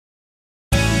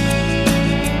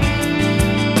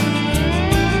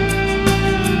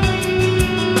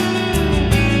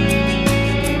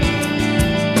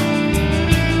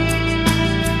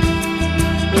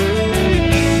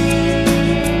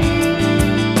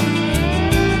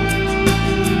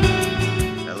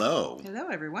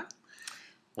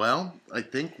Well, I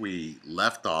think we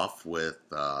left off with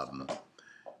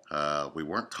we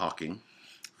weren't talking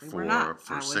We were not.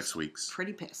 for I was 6 weeks.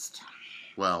 pretty pissed.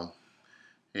 Well,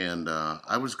 and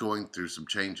I was going through some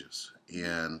changes,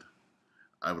 and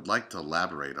I would like to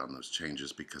elaborate on those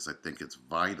changes because I think it's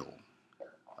vital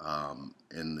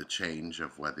in the change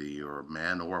of whether you're a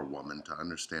man or a woman to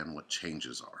understand what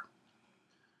changes are.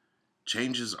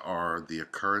 Changes are the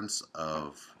occurrence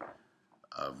of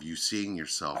you seeing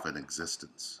yourself in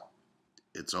existence.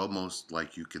 It's almost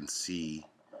like you can see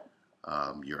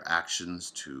your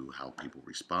actions to how people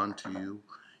respond to you.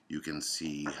 You can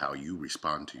see how you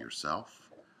respond to yourself.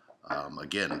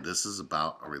 Again, this is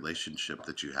about a relationship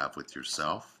that you have with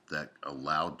yourself that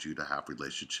allowed you to have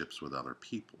relationships with other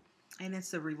people. And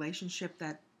it's the relationship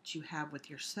that you have with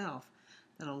yourself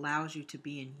that allows you to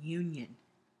be in union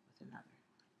with another.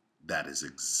 That is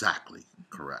exactly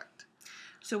correct.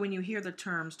 So when you hear the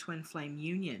terms twin flame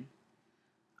union,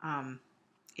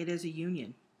 it is a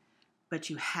union, but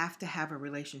you have to have a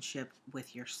relationship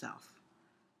with yourself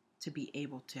to be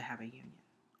able to have a union.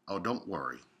 Oh, don't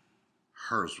worry.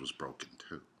 Hers was broken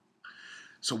too.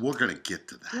 So we're going to get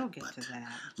to that. We'll get to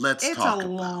that. Let's it's talk a about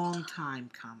long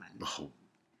time coming. Oh,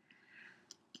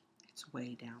 It's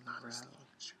way down the road.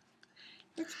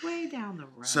 It's way down the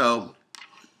road. So,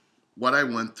 what I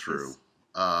went through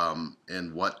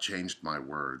and what changed my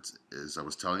words is I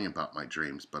was telling you about my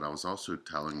dreams, but I was also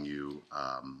telling you,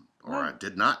 I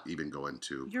did not even go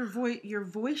into your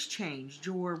voice changed,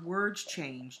 your words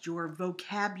changed, your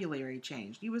vocabulary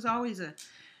changed. He was always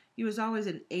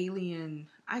an alien.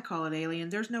 I call it alien.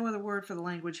 There's no other word for the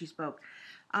language he spoke.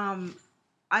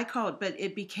 I call it, but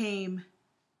it became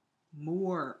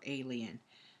more alien.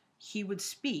 He would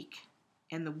speak,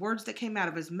 and the words that came out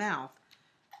of his mouth,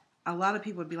 a lot of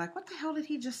people would be like, "What the hell did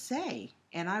he just say?"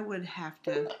 And I would have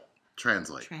to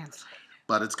translate. Translate.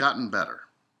 But it's gotten better.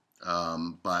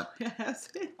 But Has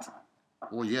it?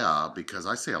 Well, yeah, because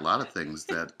I say a lot of things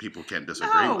that people can't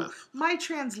disagree with. My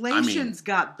translations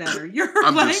got better. Your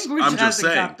I'm language just hasn't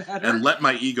saying, got better. and let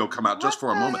my ego come out just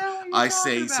for a moment. I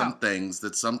say about? some things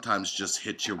that sometimes just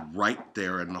hit you right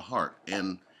there in the heart,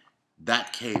 and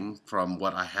that came from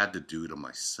what I had to do to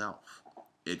myself.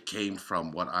 It came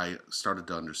from what I started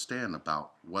to understand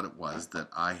about what it was that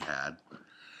I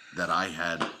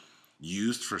had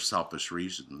used for selfish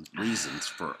reasons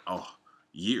for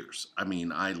years. I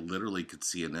mean, I literally could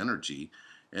see an energy,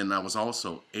 and I was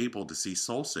also able to see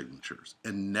soul signatures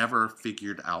and never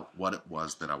figured out what it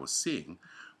was that I was seeing.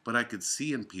 But I could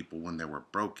see in people when they were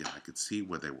broken. I could see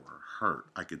where they were hurt.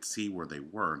 I could see where they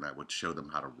were, and I would show them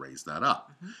how to raise that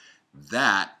up. Mm-hmm.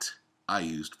 That I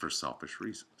used for selfish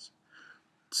reasons.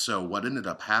 So what ended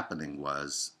up happening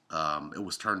was it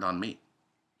was turned on me.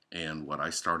 And what I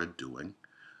started doing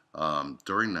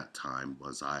during that time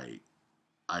was I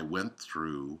went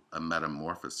through a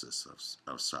metamorphosis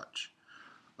of such.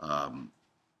 And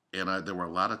there were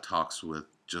a lot of talks with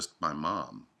just my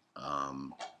mom.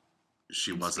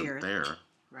 She wasn't there.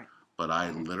 Right. But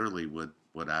I literally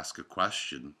would ask a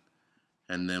question.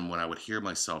 And then when I would hear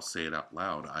myself say it out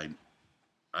loud,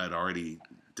 I'd already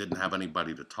didn't have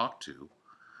anybody to talk to.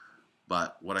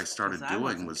 But what I started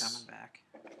doing was... coming back.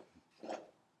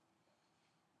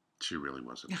 She really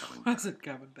wasn't coming back. Wasn't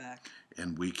coming back.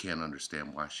 And we can't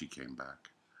understand why she came back.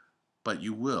 But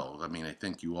you will. I mean, I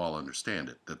think you all understand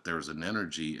it, that there's an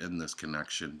energy in this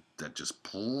connection that just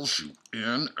pulls you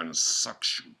in and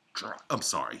sucks you dry. I'm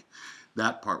sorry.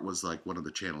 That part was like one of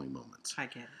the channeling moments. I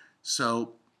get it.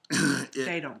 So...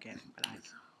 they don't get it, but I get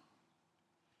it.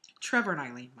 Trevor and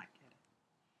Eileen might get it.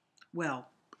 Well...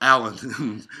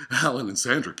 Alan and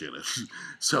Sandra get it.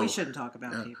 So we shouldn't talk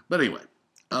about people. But anyway...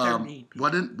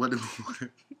 what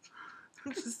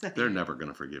they're never going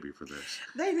to forgive you for this.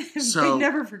 They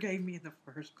never forgave me in the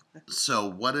first place. So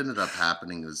what ended up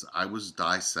happening is I was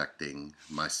dissecting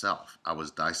myself. I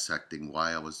was dissecting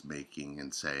why I was making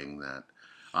and saying that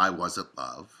I wasn't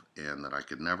love and that I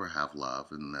could never have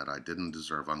love and that I didn't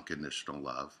deserve unconditional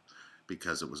love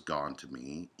because it was gone to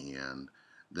me. And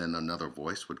then another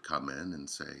voice would come in and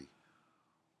say,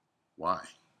 why?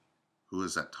 Who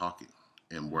is that talking?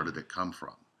 And where did it come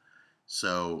from?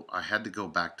 So I had to go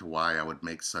back to why I would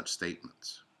make such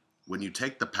statements. When you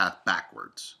take the path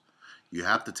backwards, you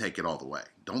have to take it all the way.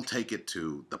 Don't take it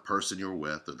to the person you were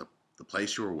with or the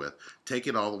place you were with. Take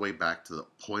it all the way back to the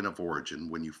point of origin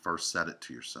when you first said it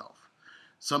to yourself.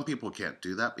 Some people can't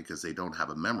do that because they don't have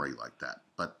a memory like that.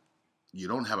 But you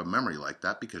don't have a memory like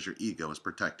that because your ego is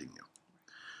protecting you.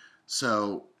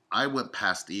 So I went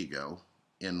past ego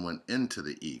and went into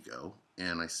the ego,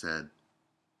 and I said,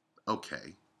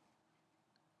 okay,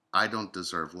 I don't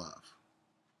deserve love.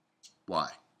 Why?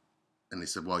 And they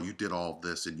said, well, you did all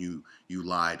this and you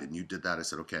lied and you did that. I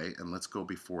said, okay, and let's go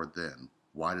before then.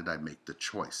 Why did I make the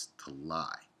choice to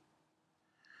lie?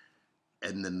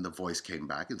 And then the voice came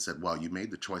back and said, well, you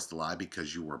made the choice to lie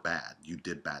because you were bad. You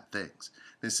did bad things.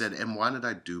 They said, and why did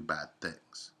I do bad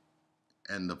things?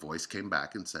 And the voice came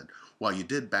back and said, well, you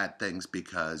did bad things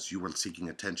because you were seeking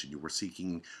attention. You were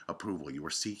seeking approval. You were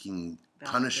seeking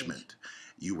punishment.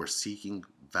 You were seeking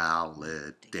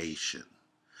validation.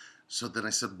 So then I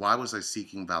said, why was I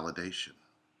seeking validation?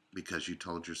 Because you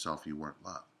told yourself you weren't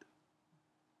loved.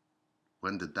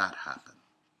 When did that happen?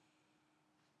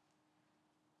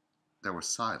 There was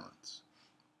silence.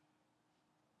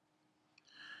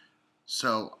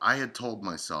 So I had told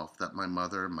myself that my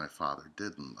mother and my father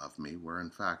didn't love me, where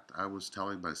in fact I was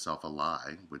telling myself a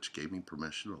lie, which gave me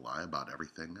permission to lie about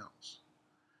everything else.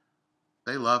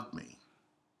 They loved me.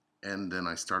 And then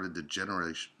I started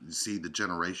to see the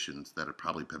generations that had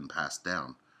probably been passed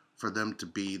down for them to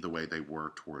be the way they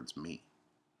were towards me.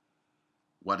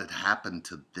 What had happened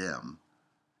to them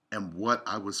and what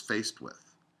I was faced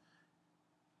with.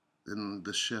 Then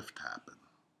the shift happened.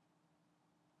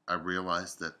 I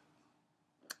realized that,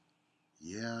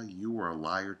 yeah, you were a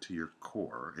liar to your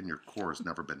core, and your core has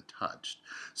never been touched.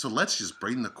 So let's just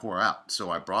bring the core out.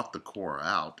 So I brought the core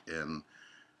out, and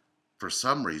for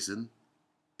some reason,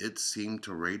 it seemed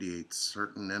to radiate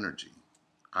certain energy.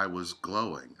 I was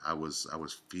glowing. I was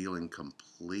feeling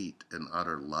complete and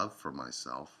utter love for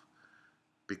myself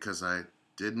because I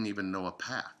didn't even know a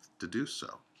path to do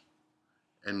so.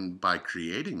 And by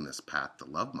creating this path to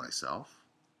love myself,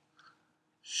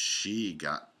 she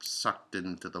got sucked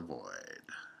into the void.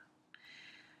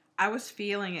 I was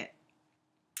feeling it.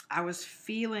 I was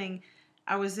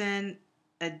in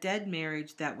a dead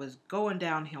marriage that was going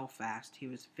downhill fast. He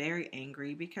was very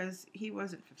angry because he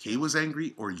wasn't fulfilled. He was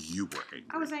angry or you were angry?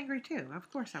 I was angry too.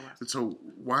 Of course I was. So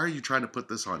why are you trying to put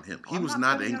this on him? Well, he was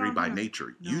not angry by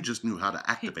nature. No. You just knew how to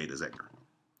activate his anger.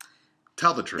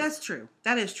 Tell the truth. That's true.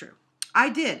 That is true. I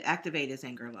did activate his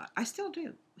anger a lot. I still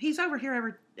do. He's over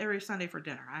here every Sunday for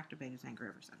dinner. I activate his anger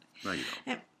every Sunday. No, you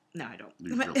don't. No, I don't.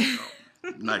 You really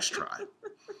don't. Nice try.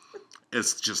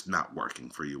 It's just not working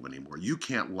for you anymore. You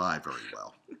can't lie very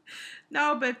well.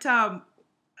 No, but,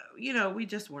 we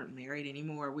just weren't married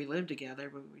anymore. We lived together,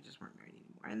 but we just weren't married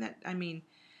anymore. And that,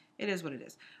 it is what it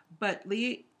is. But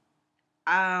Lee,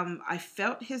 I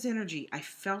felt his energy. I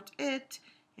felt it,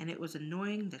 and it was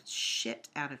annoying the shit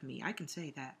out of me. I can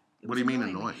say that. What do you mean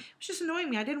annoying? It was just annoying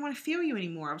me. I didn't want to feel you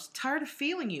anymore. I was tired of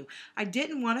feeling you. I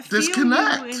didn't want to feel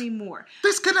Disconnect. you anymore.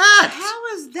 Disconnect. How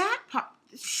is that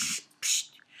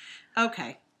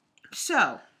Okay.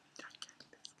 So,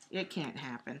 it can't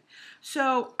happen.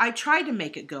 So, I tried to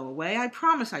make it go away. I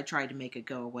promise I tried to make it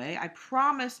go away. I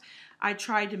promise I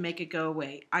tried to make it go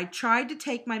away. I tried to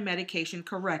take my medication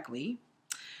correctly.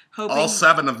 All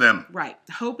 7 of them. Right.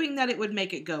 Hoping that it would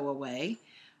make it go away.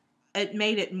 It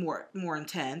made it more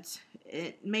intense.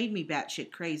 It made me batshit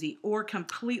crazy or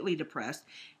completely depressed.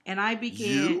 And I began...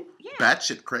 You? Yeah.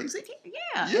 Batshit crazy?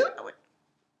 Yeah. You?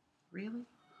 Really?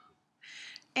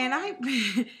 And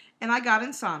I got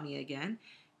insomnia again.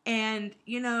 And,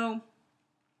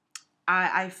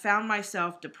 I found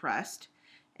myself depressed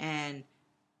and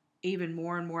even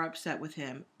more and more upset with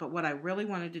him. But what I really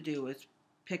wanted to do was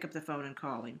pick up the phone and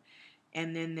call him.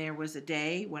 And then there was a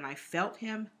day when I felt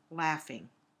him laughing.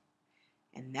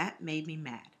 And that made me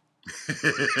mad.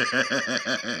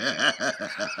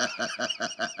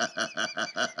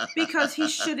 Because he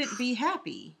shouldn't be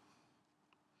happy.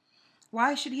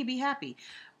 Why should he be happy?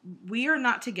 We are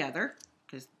not together.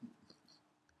 Because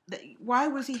why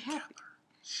was he happy?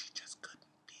 She just couldn't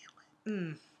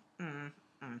feel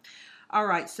it. All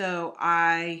right, so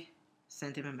I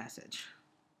sent him a message.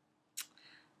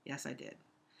 Yes, I did.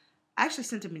 I actually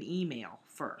sent him an email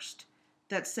first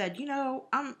that said,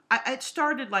 it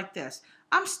started like this.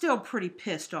 I'm still pretty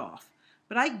pissed off,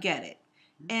 but I get it.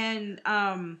 And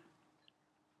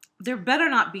there better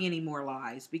not be any more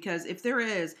lies, because if there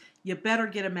is, you better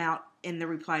get them out in the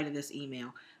reply to this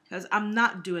email, because I'm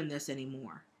not doing this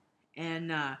anymore.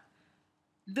 And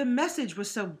the message was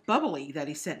so bubbly that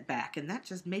he sent back, and that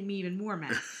just made me even more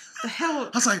mad. The hell?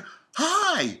 I was like,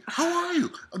 hi, how are you?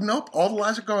 Nope, all the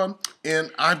lies are gone,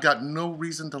 and I've got no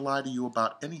reason to lie to you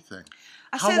about anything.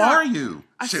 How are you?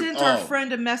 I sent our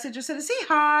friend a message. I said, is he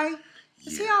high?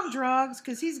 Is he on drugs?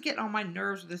 Because he's getting on my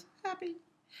nerves with this happy.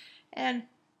 And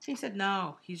he said,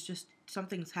 no, he's just,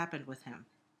 something's happened with him.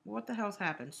 What the hell's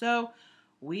happened? So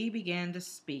we began to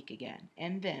speak again.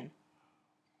 And then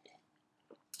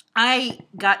I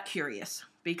got curious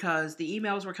because the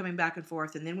emails were coming back and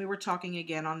forth. And then we were talking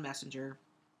again on Messenger.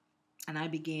 And I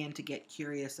began to get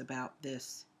curious about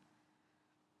this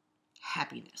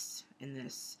happiness in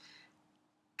this,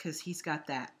 because he's got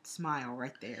that smile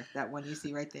right there, that one you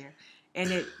see right there,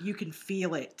 and you can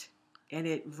feel it, and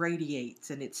it radiates,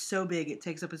 and it's so big it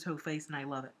takes up his whole face, and I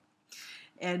love it.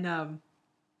 And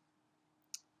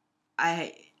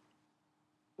I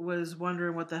was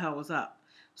wondering what the hell was up.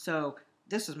 So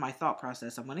this is my thought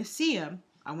process. I'm going to see him.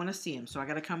 I want to see him, so I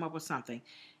got to come up with something.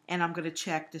 And I'm going to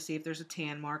check to see if there's a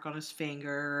tan mark on his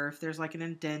finger, or if there's like an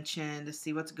indentation to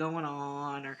see what's going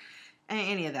on, or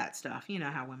any of that stuff. You know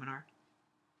how women are.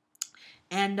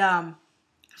 And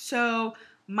so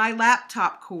my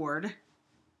laptop cord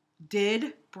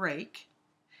did break.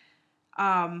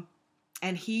 And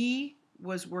he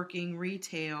was working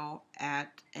retail at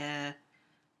a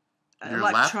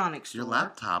electronics store. Your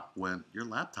laptop went.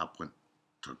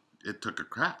 It took a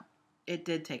crap. It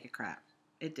did take a crap.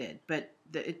 It did, but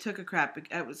it took a crap.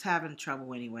 I was having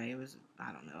trouble anyway. It was,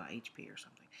 I don't know, HP or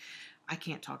something. I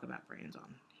can't talk about brands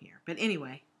on here, but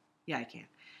anyway, yeah, I can.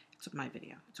 It's my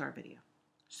video. It's our video.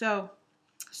 So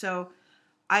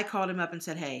I called him up and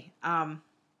said, "Hey, can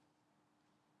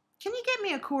you get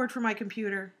me a cord for my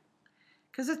computer?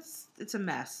 Because it's a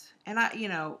mess." And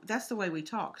that's the way we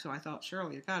talk. So I thought,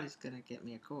 surely God is going to get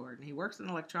me a cord. And he works in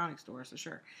an electronics store, so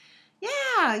sure.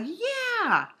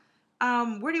 Yeah.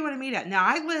 Where do you want to meet at? Now,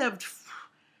 I lived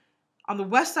on the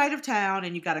west side of town,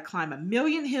 and you got to climb a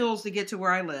million hills to get to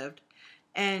where I lived.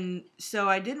 And so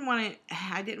I didn't want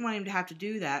him to have to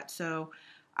do that. So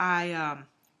I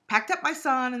packed up my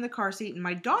son in the car seat, and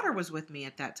my daughter was with me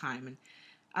at that time.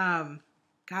 And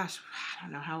gosh, I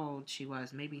don't know how old she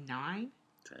was. Maybe 9?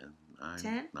 10?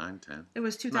 10. It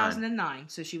was 2009,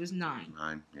 so she was 9.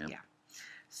 9, yeah.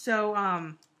 So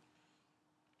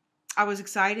I was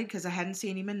excited because I hadn't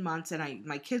seen him in months, and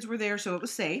my kids were there, so it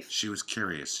was safe. She was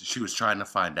curious. She was trying to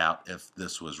find out if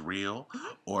this was real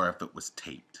or if it was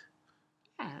taped.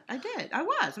 Yeah, I did. I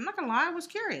was. I'm not going to lie. I was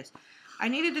curious. I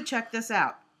needed to check this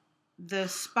out. The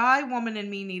spy woman in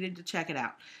me needed to check it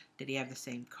out. Did he have the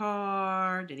same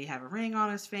car? Did he have a ring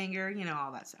on his finger?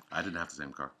 All that stuff. I didn't have the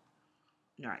same car.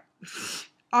 All right.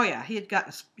 Oh, yeah. He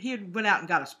had went out and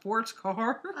got a sports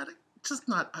car.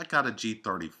 I got a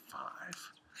G35.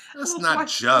 It's not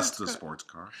just a sports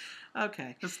car.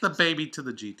 Okay. It's the baby to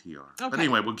the GTR. Okay. But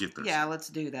anyway, we'll get there. Yeah, let's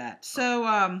do that. So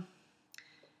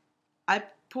I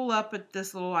pull up at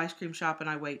this little ice cream shop, and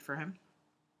I wait for him.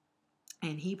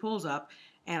 And he pulls up,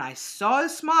 and I saw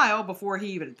his smile before he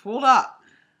even pulled up.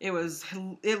 It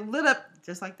lit up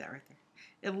just like that right there.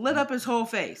 It lit up his whole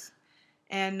face.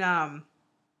 And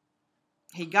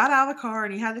he got out of the car,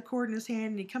 and he had the cord in his hand,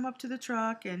 and he come up to the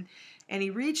truck, and he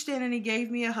reached in, and he gave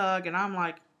me a hug, and I'm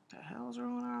like, the hell's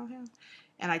going on with him?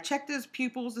 And I checked his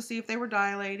pupils to see if they were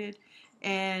dilated,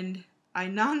 and I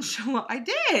nonchalantly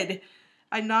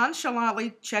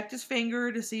checked his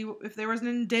finger to see if there was an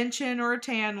indentation or a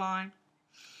tan line.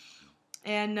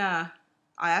 And I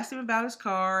asked him about his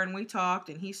car, and we talked,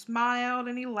 and he smiled,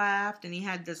 and he laughed, and he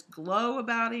had this glow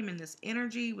about him, and this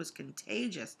energy was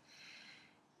contagious.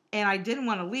 And I didn't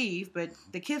want to leave, but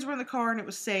the kids were in the car, and it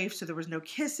was safe, so there was no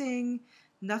kissing,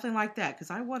 nothing like that,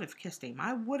 because I would have kissed him.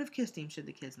 I would have kissed him should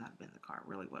the kids not have been in the car.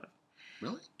 Really would have.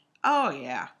 Really? Oh,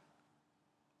 yeah.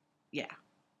 Yeah.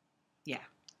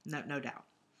 No doubt.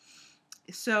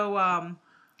 So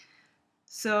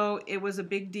it was a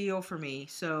big deal for me.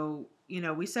 So,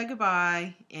 we said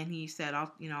goodbye, and he said,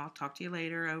 I'll talk to you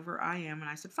later over IM, and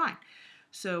I said, fine.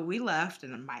 So we left,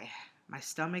 and my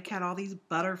stomach had all these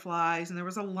butterflies, and there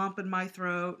was a lump in my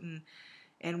throat, and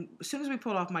as soon as we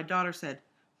pulled off, my daughter said,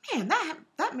 "Man,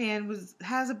 that man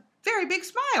has a very big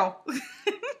smile."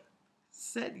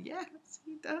 Said, "Yes,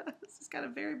 he does. He's got a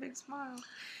very big smile."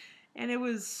 And it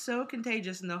was so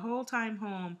contagious, and the whole time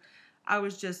home, I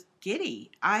was just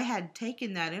giddy. I had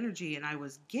taken that energy, and I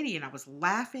was giddy, and I was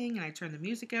laughing, and I turned the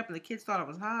music up, and the kids thought I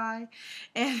was high,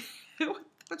 and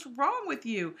what's wrong with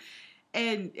you?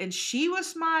 And she was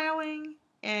smiling,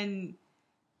 and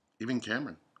even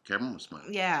Cameron was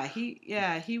smiling. Yeah,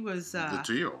 he was. The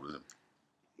 2-year-old.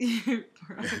 He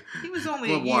was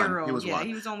only a year old.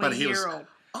 He was only a year old.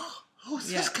 Oh, who's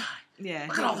this guy? Yeah,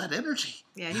 look at all that energy.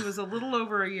 Yeah, he was a little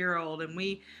over a year old, and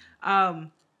we, oh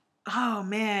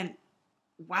man,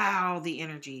 wow, the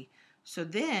energy. So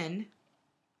then,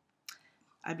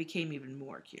 I became even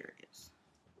more curious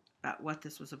about what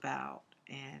this was about,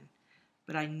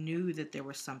 but I knew that there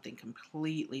was something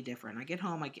completely different. I get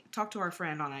home, talk to our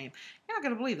friend on IM. You're not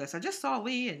going to believe this. I just saw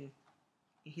Lee, and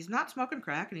he's not smoking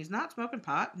crack, and he's not smoking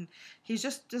pot, and he's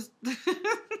just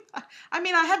I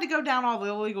mean, I had to go down all the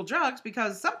illegal drugs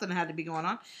because something had to be going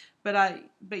on, but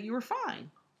you were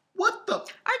fine. What the?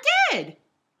 I did.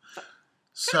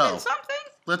 So, something.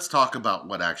 Let's talk about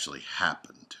what actually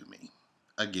happened to me.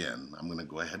 again, I'm going to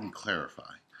go ahead and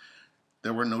clarify.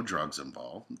 There were no drugs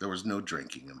involved. There was no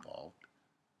drinking involved.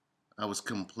 I was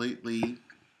completely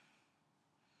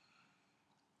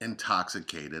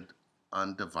intoxicated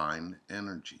on divine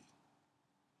energy.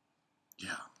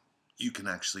 Yeah, you can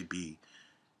actually be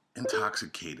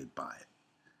intoxicated by it.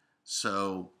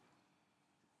 So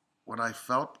what I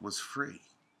felt was free.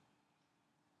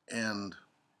 And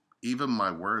even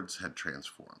my words had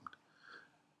transformed.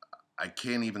 I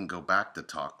can't even go back to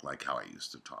talk like how I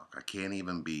used to talk. I can't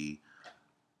even be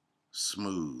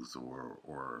smooth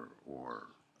or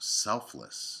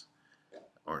selfless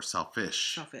or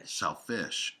selfish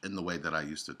in the way that I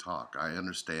used to talk. I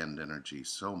understand energy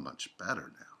so much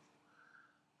better now.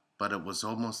 But it was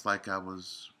almost like I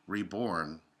was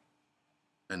reborn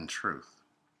in truth,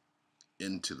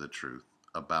 into the truth,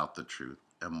 about the truth,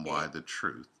 and why the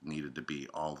truth needed to be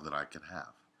all that I could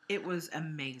have. It was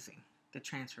amazing, the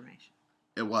transformation.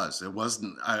 It was. It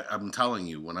wasn't. I'm telling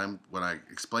you, when I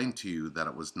explained to you that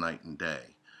it was night and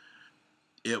day,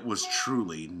 it was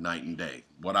truly night and day.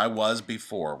 What I was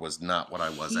before was not what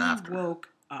I was after. He woke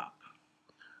up.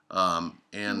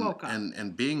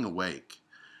 And being awake,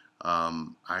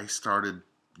 I started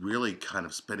really kind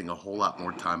of spending a whole lot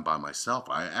more time by myself.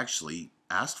 I actually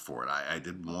asked for it. I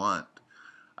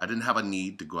didn't have a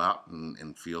need to go out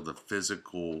and feel the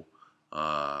physical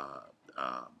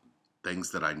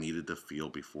things that I needed to feel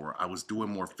before. I was doing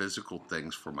more physical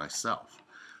things for myself.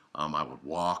 I would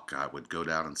walk. I would go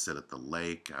down and sit at the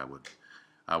lake. I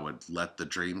would let the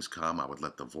dreams come. I would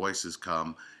let the voices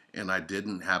come, and I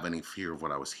didn't have any fear of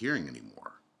what I was hearing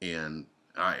anymore. And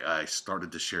I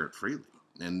started to share it freely.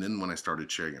 And then when I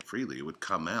started sharing it freely, it would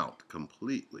come out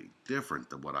completely different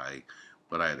than what I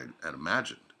had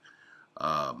imagined.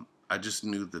 I just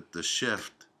knew that the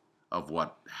shift of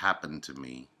what happened to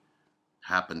me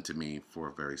for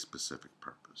a very specific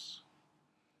purpose.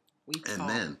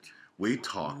 Then we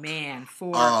talked, man,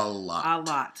 for a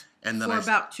lot. And then for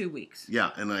about 2 weeks.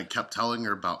 Yeah, and I kept telling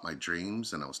her about my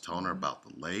dreams, and I was telling her about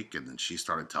the lake, and then she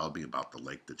started telling me about the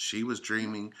lake that she was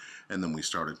dreaming, and then we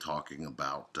started talking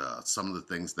about some of the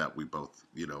things that we both,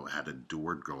 had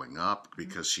endured growing up,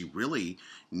 because she really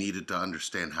needed to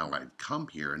understand how I'd come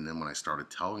here. And then when I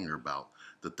started telling her about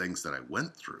the things that I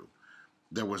went through,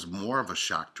 there was more of a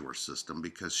shock to her system,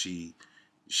 because she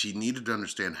needed to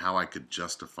understand how I could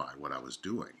justify what I was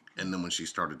doing. And then when she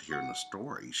started hearing the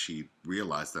story, she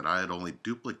realized that I had only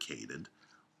duplicated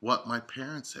what my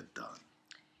parents had done.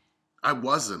 I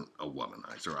wasn't a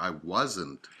womanizer. I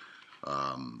wasn't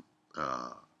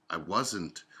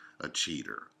a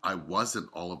cheater. I wasn't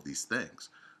all of these things.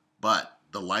 But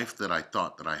the life that I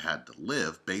thought that I had to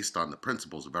live, based on the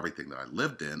principles of everything that I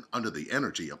lived in, under the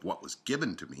energy of what was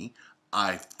given to me,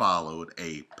 I followed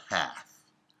a path.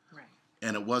 Right.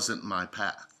 And it wasn't my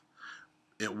path.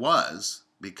 It was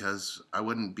because I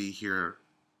wouldn't be here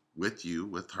with you,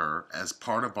 with her, as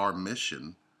part of our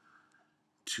mission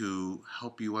to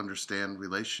help you understand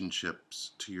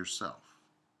relationships to yourself.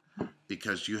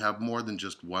 Because you have more than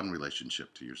just one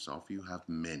relationship to yourself. You have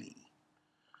many.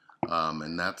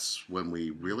 And that's when we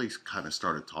really kind of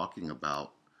started talking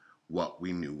about what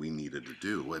we knew we needed to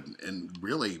do. And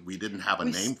really, we didn't have a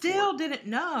name for it. We still didn't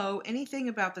know anything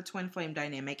about the twin flame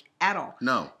dynamic at all.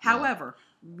 No. However,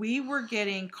 we were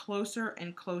getting closer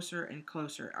and closer and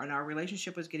closer, and our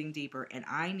relationship was getting deeper, and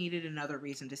I needed another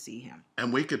reason to see him.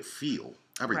 And we could feel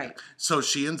everything. Right. So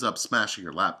she ends up smashing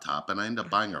her laptop, and I end up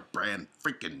buying her a brand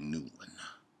freaking new one.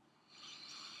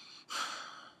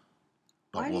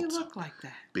 Why do you look like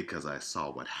that? Because I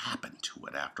saw what happened to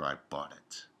it after I bought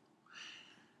it.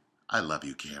 I love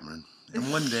you, Cameron.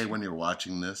 And one day when you're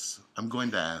watching this, I'm going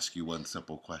to ask you one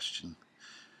simple question.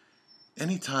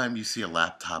 Anytime you see a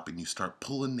laptop and you start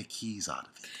pulling the keys out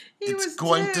of it, it's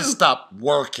going to stop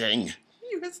working.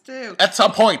 He was due. At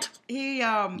some point. He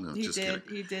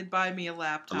did buy me a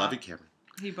laptop. I love you, Cameron.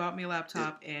 He bought me a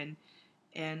laptop, and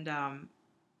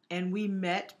we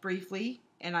met briefly,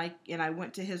 and I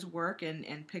went to his work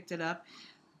and picked it up.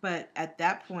 But at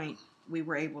that point, we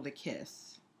were able to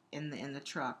kiss in the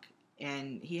truck,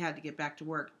 and he had to get back to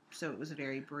work, so it was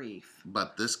very brief.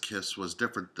 But this kiss was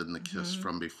different than the kiss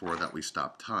from before that we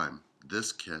stopped time.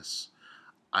 This kiss,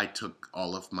 I took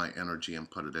all of my energy and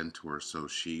put it into her, so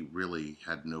she really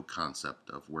had no concept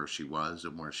of where she was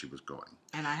and where she was going.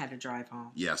 And I had to drive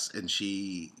home. Yes, and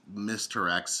she missed her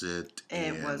exit.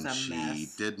 It was a mess.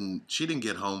 She didn't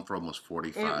get home for almost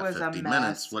 45, 50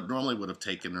 minutes. What normally would have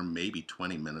taken her maybe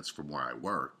 20 minutes from where I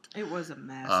worked. It was a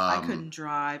mess. I couldn't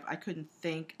drive. I couldn't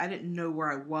think. I didn't know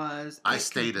where I was. I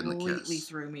stayed in the kiss. It completely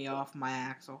threw me off my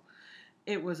axle.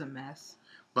 It was a mess.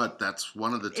 But that's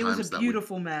one of the times it was a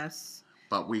beautiful mess.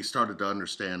 But we started to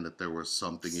understand that there was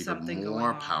something Something even going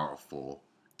more on. powerful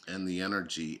in the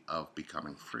energy of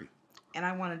becoming free. And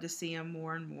I wanted to see him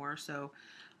more and more. So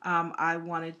I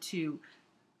wanted to,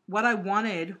 what I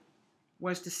wanted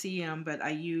was to see him, but I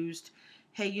used,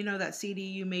 hey, you know that CD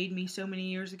you made me so many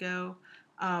years ago?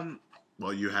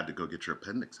 Well, you had to go get your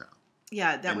appendix out.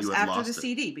 Yeah, that And was you had after the lost it.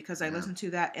 CD because I Yeah. listened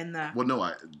to that in the. Well, no,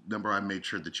 I remember I made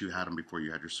sure that you had them before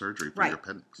you had your surgery for Right. your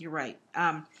appendix. You're right.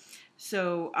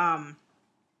 So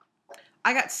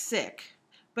I got sick,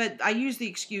 but I used the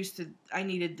excuse to I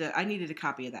needed a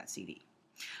copy of that CD.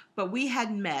 But we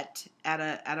had met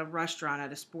at a restaurant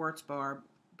at a sports bar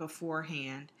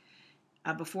beforehand.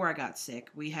 Before I got sick,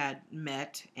 we had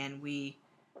met and we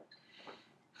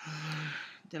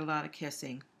did a lot of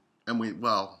kissing. And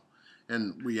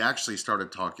we actually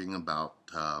started talking about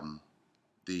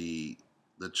the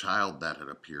child that had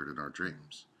appeared in our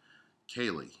dreams,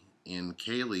 Kaylee. And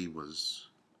Kaylee was,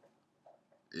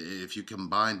 if you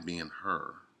combined me and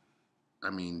her, I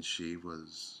mean, she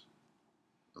was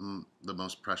the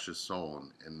most precious soul,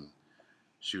 and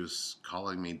she was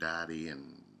calling me daddy,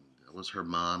 and it was her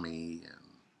mommy,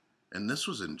 and this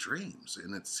was in dreams,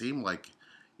 and it seemed like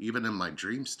even in my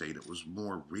dream state it was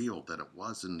more real that it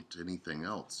wasn't anything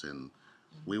else. And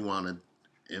we wanted,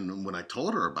 and when I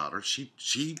told her about her, she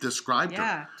described her.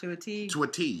 Yeah, to a T. To a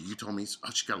T. You told me,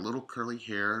 oh, she got a little curly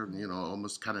hair,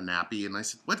 almost kind of nappy. And I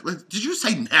said, what did you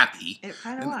say, nappy? It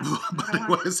kind of was.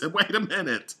 But I said, wait a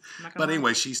minute. But lie.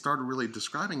 anyway, she started really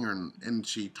describing her, and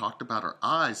she talked about her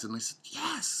eyes. And I said,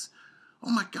 yes. Oh,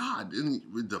 my God. And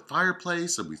with the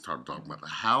fireplace, and we started talking about the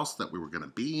house that we were going to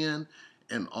be in,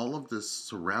 and all of this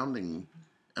surrounding.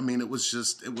 I mean, it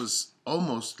was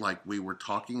almost like we were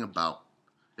talking about,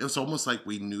 it was almost like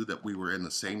we knew that we were in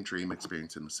the same dream,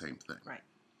 experiencing the same thing. Right.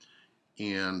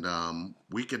 And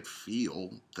we could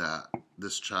feel that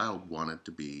this child wanted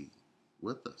to be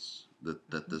with us,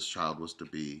 that this child was to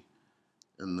be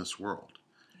in this world.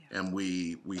 Yeah. And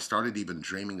we started even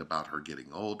dreaming about her getting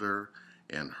older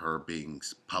and her being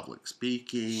public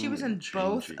speaking. She was in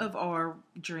both of our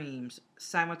dreams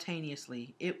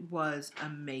simultaneously. It was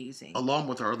amazing. Along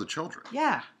with our other children.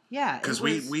 Yeah, yeah. Because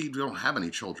we don't have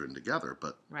any children together,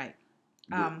 but... Right.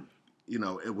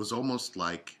 It was almost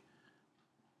like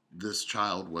this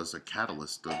child was a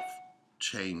catalyst of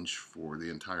change for the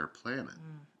entire planet.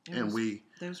 We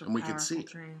could see it.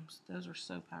 Dreams. Those were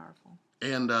so powerful.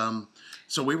 And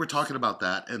so we were talking about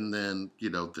that, and then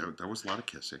there was a lot of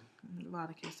kissing. A lot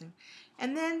of kissing,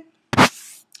 and then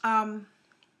a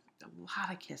lot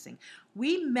of kissing.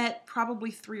 We met probably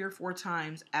 3 or 4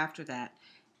 times after that,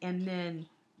 and then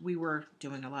we were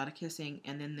doing a lot of kissing,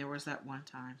 and then there was that one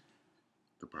time.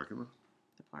 The parking lot.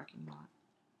 The parking lot.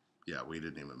 Yeah, we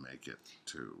didn't even make it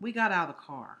to. We got out of the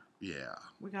car. Yeah.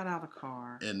 We got out of the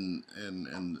car. And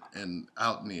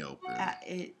out in the open.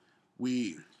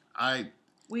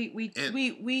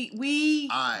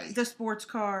 The sports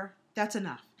car. That's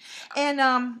enough. And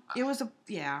it was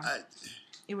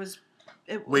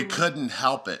we couldn't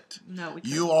help it. No, we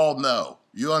couldn't. You all know.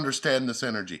 You understand this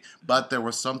energy. But there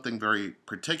was something very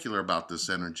particular about this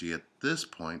energy at this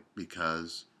point,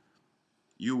 because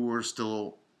you were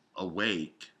still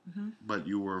awake, but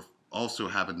you were also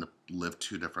having to live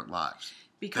 2 different lives.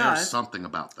 Because there's something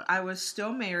about that. I was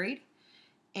still married,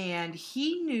 and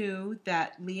he knew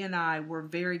that Lee and I were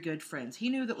very good friends. He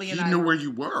knew that Lee and I knew where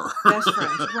you were. Best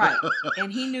friends, right.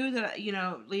 And he knew that,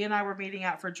 Lee and I were meeting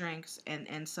out for drinks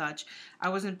and such. I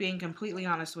wasn't being completely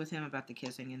honest with him about the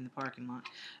kissing in the parking lot.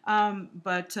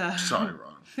 Sorry,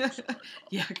 Ron.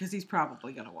 Yeah, because he's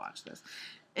probably going to watch this.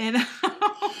 And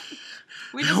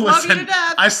we just love you to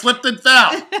death. I slipped and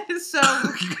fell.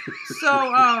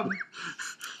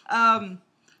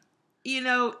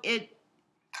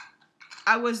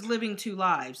 I was living 2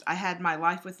 lives. I had my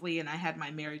life with Lee, and I had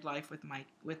my married life with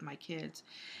my kids.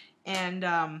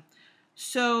 And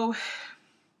so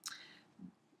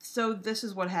this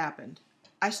is what happened.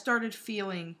 I started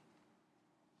feeling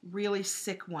really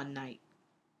sick one night.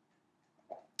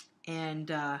 And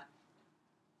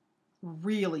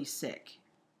really sick.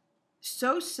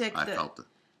 So sick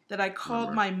that I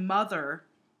called my mother,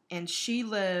 and she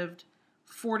lived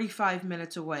 45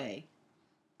 minutes away.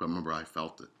 But remember, I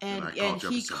felt it. And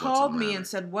he called me and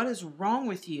said, "What is wrong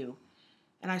with you?"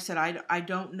 And I said, I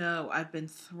don't know. I've been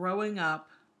throwing up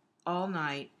all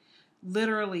night,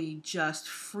 literally just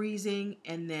freezing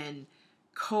and then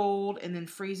cold and then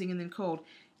freezing and then cold.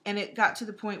 And it got to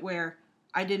the point where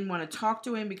I didn't want to talk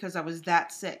to him because I was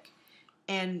that sick.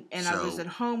 And I was at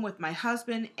home with my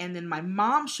husband, and then my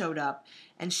mom showed up,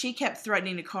 and she kept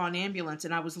threatening to call an ambulance,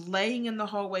 and I was laying in the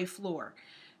hallway floor.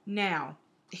 Now,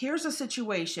 here's a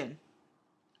situation.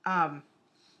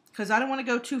 because I don't want to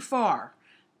go too far,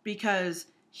 because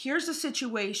here's a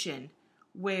situation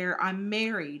where I'm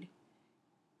married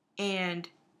and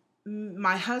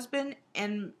my husband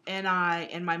and I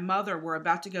and my mother were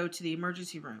about to go to the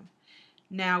emergency room.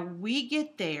 Now we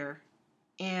get there,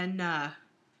 and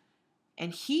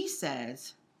he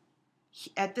says,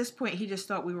 at this point he just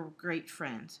thought we were great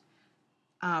friends.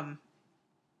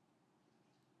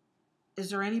 Is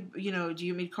there any, do you want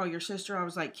me to call your sister? I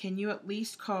was like, can you at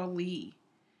least call Lee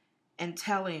and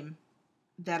tell him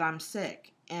that I'm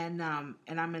sick and I'm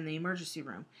in the emergency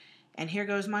room? And here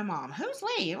goes my mom. Who's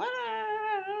Lee?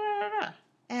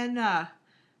 And no,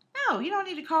 you don't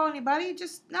need to call anybody.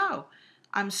 Just no.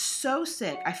 I'm so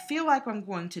sick. I feel like I'm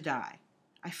going to die.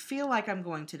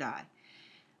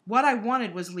 What I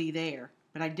wanted was Lee there,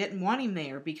 but I didn't want him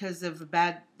there because of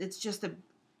it's just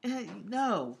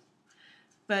no.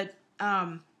 But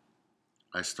I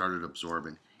started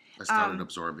absorbing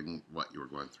what you were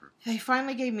going through. They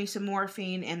finally gave me some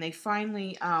morphine, and they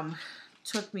finally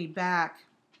took me back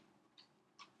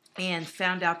and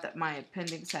found out that my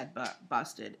appendix had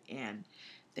busted, and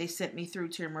they sent me through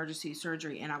to emergency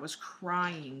surgery, and I was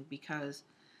crying because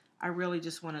I really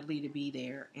just wanted Lee to be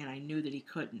there, and I knew that he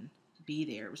couldn't be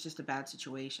there. It was just a bad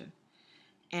situation.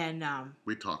 And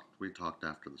we talked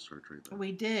after the surgery, though.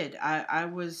 We did. I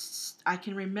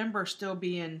can remember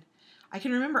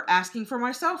asking for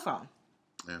my cell phone.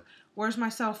 Yeah. Where's my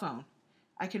cell phone?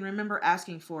 I can remember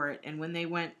asking for it, and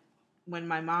when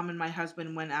my mom and my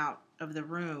husband went out of the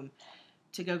room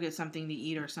to go get something to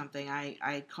eat or something,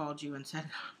 I called you and said,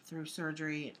 through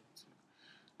surgery,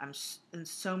 I'm in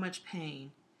so much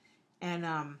pain. And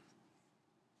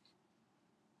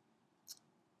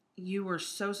you were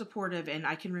so supportive, and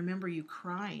I can remember you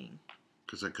crying.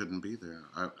 Because I couldn't be there.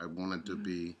 I wanted to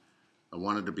be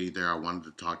there. I wanted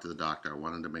to talk to the doctor. I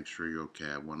wanted to make sure you're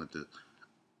okay. I wanted to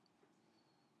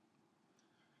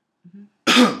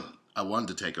I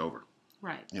wanted to take over.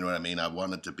 Right. You know what I mean? I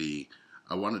wanted to be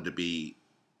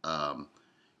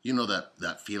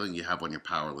that feeling you have when you're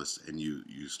powerless and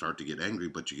you start to get angry,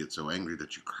 but you get so angry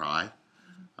that you cry.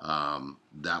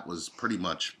 That was pretty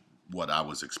much what I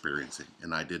was experiencing,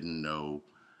 and I didn't know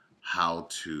how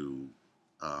to.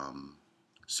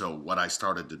 So what I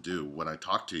started to do when I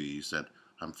talked to you, you said,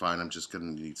 "I'm fine. I'm just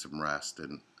going to need some rest,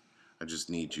 and I just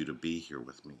need you to be here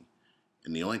with me."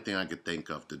 And the only thing I could think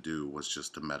of to do was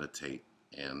just to meditate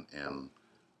and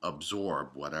absorb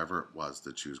whatever it was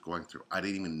that she was going through. I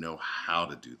didn't even know how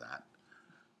to do that,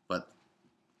 but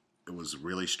it was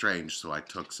really strange. So I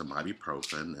took some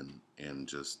ibuprofen and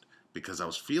just because I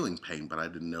was feeling pain, but I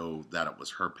didn't know that it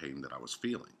was her pain that I was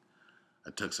feeling. I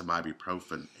took some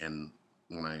ibuprofen, and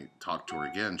when I talked to her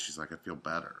again, she's like, "I feel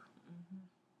better."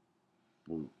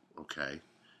 Well, okay.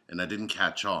 And I didn't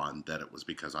catch on that it was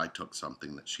because I took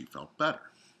something that she felt better.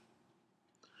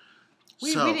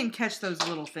 We didn't catch those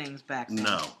little things back then.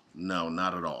 No,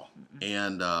 not at all.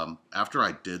 And after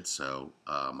I did so,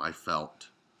 I felt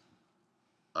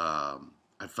a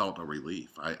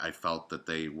relief. I felt that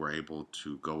they were able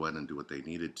to go in and do what they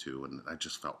needed to, and I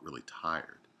just felt really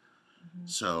tired.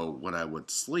 So when I would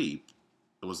sleep,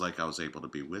 it was like I was able to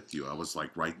be with you. I was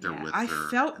like right there with her. I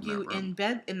felt you in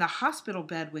bed, in the hospital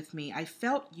bed with me. I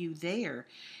felt you there.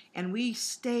 And we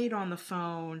stayed on the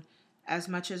phone as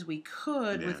much as we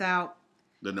could without...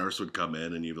 The nurse would come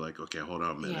in and you'd be like, "Okay, hold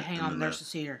on a minute." Yeah, hang on, the nurse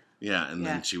is here. Yeah, and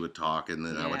then she would talk, and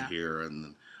then I would hear, and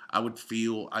then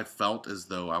I felt as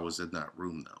though I was in that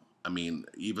room, though. I mean,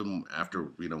 even after,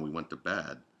 we went to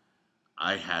bed,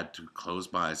 I had to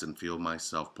close my eyes and feel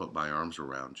myself put my arms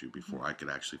around you before I could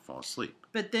actually fall asleep.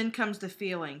 But then comes the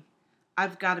feeling,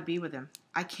 I've got to be with him.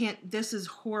 I can't, this is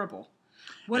horrible.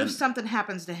 What if something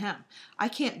happens to him? I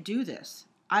can't do this.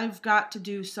 I've got to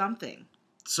do something.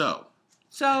 So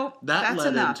that's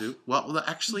led enough. into, well,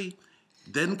 actually,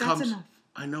 then that's comes, enough.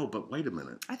 I know, but wait a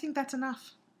minute. I think that's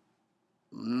enough.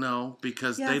 No,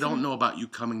 because they don't know about you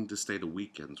coming to stay the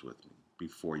weekends with me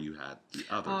before you had the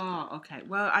other thing. Oh, okay.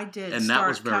 Well, I did and start that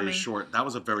was very coming... short. That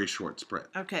was a very short sprint.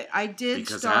 Okay, I did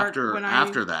because start... Because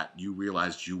after that, you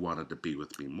realized you wanted to be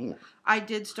with me more. I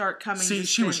did start coming... See,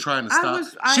 she was trying to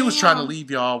stop. She was trying to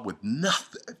leave y'all with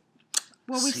nothing.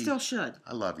 Well, we still should.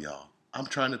 I love y'all. I'm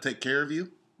trying to take care of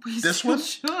you. We still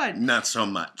should. Not so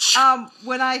much.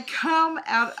 When I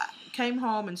came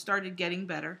home and started getting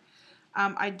better,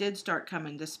 I did start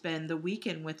coming to spend the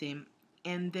weekend with him,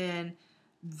 and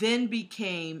then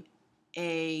became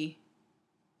a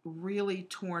really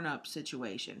torn up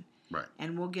situation. Right.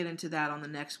 And we'll get into that on the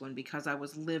next one, because I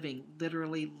was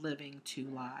literally living two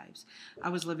lives. I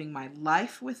was living my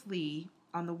life with Lee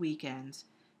on the weekends,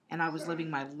 and I was living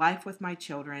my life with my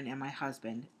children and my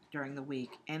husband during the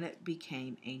week, and it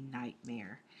became a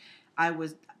nightmare. I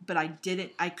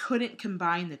couldn't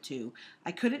combine the two.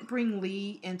 I couldn't bring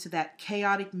Lee into that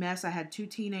chaotic mess. I had two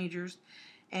teenagers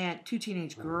and two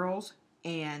teenage girls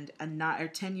and a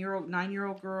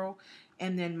 9-year-old girl,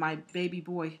 and then my baby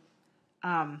boy.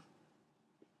 And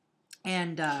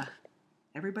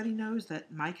everybody knows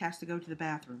that Mike has to go to the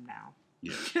bathroom now.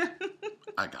 Yeah,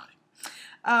 I got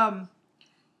it.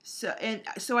 So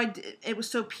it was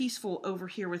so peaceful over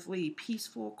here with Lee.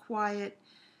 Peaceful, quiet,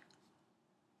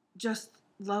 just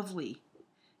lovely.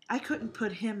 I couldn't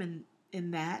put him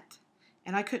in that,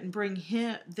 and I couldn't bring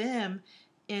them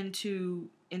into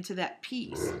that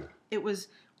peace. It was,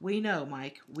 we know,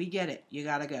 Mike, we get it. You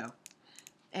gotta go.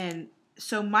 And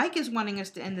so Mike is wanting us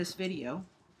to end this video.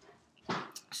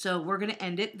 So we're gonna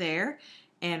end it there,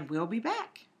 and we'll be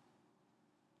back.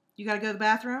 You gotta go to the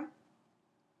bathroom?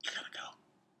 You gotta go.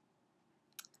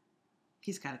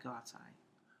 He's gotta go outside.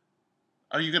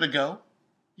 Are you gonna go?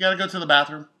 You gotta go to the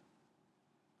bathroom?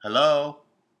 Hello?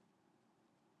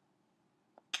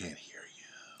 Can't hear you.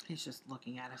 He's just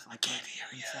looking at us like, I can't hear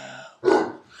you.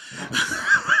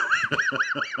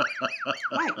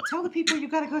 Mike, tell the people you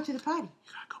gotta go to the potty.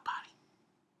 You gotta go potty.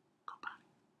 Go potty.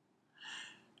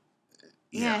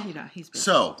 Yeah, he's busy.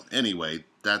 So, anyway,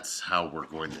 that's how we're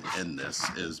going to end this,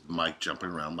 is Mike jumping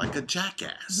around like a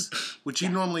jackass, which he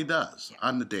normally does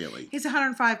on the daily. He's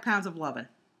 105 pounds of loving.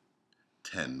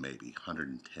 10 maybe,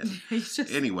 110. He's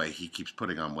just... Anyway, he keeps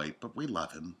putting on weight, but we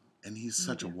love him, and he's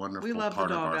such a wonderful part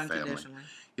of our family. Unconditionally.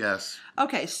 Yes.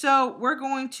 Okay, so we're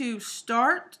going to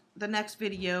start the next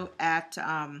video at...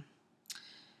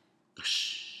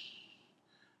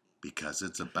 Because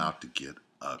it's about to get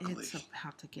ugly. It's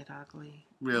about to get ugly.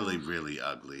 Really, really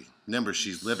ugly. Remember,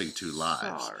 she's living two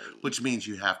lives, which means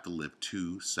you have to live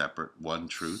two separate, one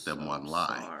truth and one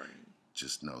lie. Sorry.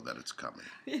 Just know that it's coming.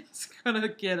 It's gonna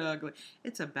get ugly.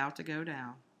 It's about to go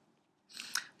down.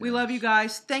 We love you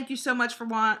guys. Thank you so much for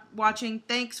watching.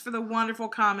 Thanks for the wonderful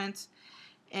comments.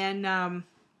 And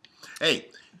hey,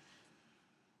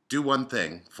 do one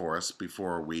thing for us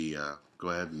before we go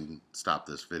ahead and stop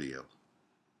this video.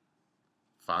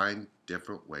 Find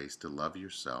different ways to love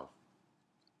yourself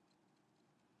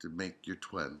to make your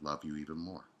twin love you even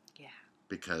more. Yeah.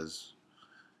 Because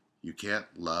you can't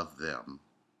love them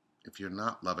if you're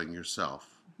not loving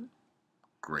yourself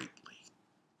greatly.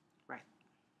 Right.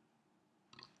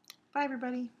 Bye,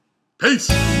 everybody. Peace.